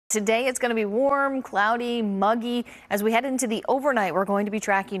Today it's going to be warm, cloudy, muggy. As we head into the overnight, we're going to be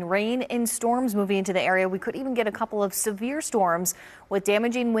tracking rain and storms moving into the area. We could even get a couple of severe storms with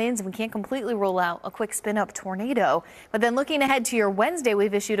damaging winds, and we can't completely rule out a quick spin-up tornado. But then looking ahead to your Wednesday,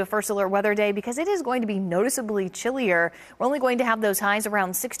 we've issued a first alert weather day because it is going to be noticeably chillier. We're only going to have those highs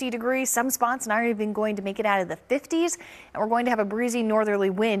around 60 degrees. Some spots not even going to make it out of the 50s. And we're going to have a breezy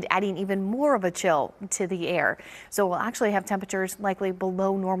northerly wind, adding even more of a chill to the air. So we'll actually have temperatures likely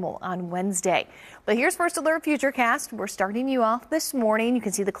below normal on Wednesday. But here's first alert futurecast. We're starting you off this morning. You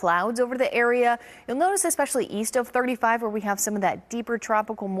can see the clouds over the area. You'll notice especially east of 35 where we have some of that deeper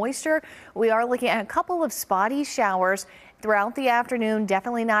tropical moisture. We are looking at a couple of spotty showers throughout the afternoon.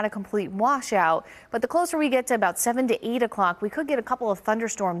 Definitely not a complete washout, but the closer we get to about 7 to 8 o'clock, we could get a couple of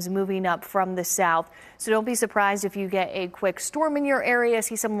thunderstorms moving up from the south. So don't be surprised if you get a quick storm in your area,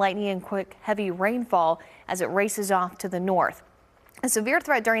 see some lightning and quick heavy rainfall as it races off to the north. A severe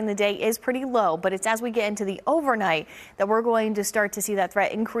threat during the day is pretty low, but it's as we get into the overnight that we're going to start to see that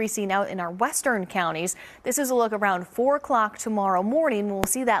threat increasing out in our western counties. This is a look around 4 o'clock tomorrow morning. We'll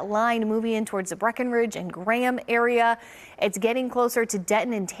see that line moving in towards the Breckenridge and Graham area. It's getting closer to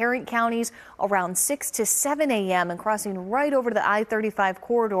Denton and Tarrant counties around 6 to 7 a.m. and crossing right over the I-35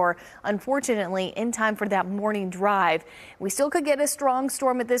 corridor, unfortunately, in time for that morning drive. We still could get a strong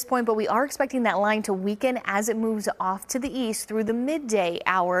storm at this point, but we are expecting that line to weaken as it moves off to the east through the midday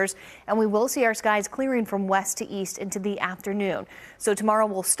hours, and we will see our skies clearing from west to east into the afternoon. So tomorrow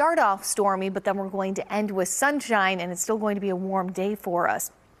will start off stormy, but then we're going to end with sunshine, and it's still going to be a warm day for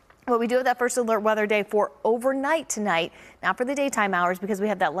us. But we do have that first alert weather day for overnight tonight, not for the daytime hours, because we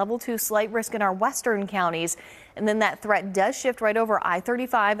have that level 2 slight risk in our western counties. And then that threat does shift right over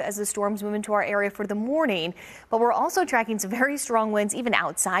I-35 as the storms move into our area for the morning. But we're also tracking some very strong winds even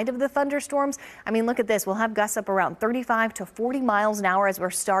outside of the thunderstorms. I mean, look at this. We'll have gusts up around 35 to 40 miles an hour as we're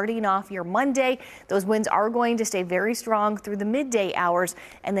starting off your Monday. Those winds are going to stay very strong through the midday hours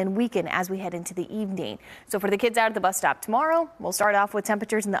and then weaken as we head into the evening. So for the kids out at the bus stop tomorrow, we'll start off with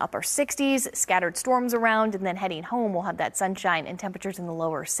temperatures in the upper 60s, scattered storms around, and then heading home, we'll have that sunshine and temperatures in the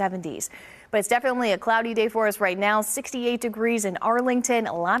lower 70s. But it's definitely a cloudy day for us right now. 68 degrees in Arlington.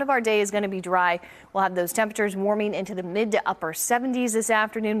 A lot of our day is going to be dry. We'll have those temperatures warming into the mid to upper 70s this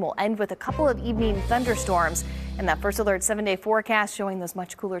afternoon. We'll end with a couple of evening thunderstorms. And that first alert 7-day forecast showing those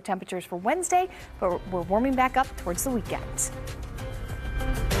much cooler temperatures for Wednesday, but we're warming back up towards the weekend.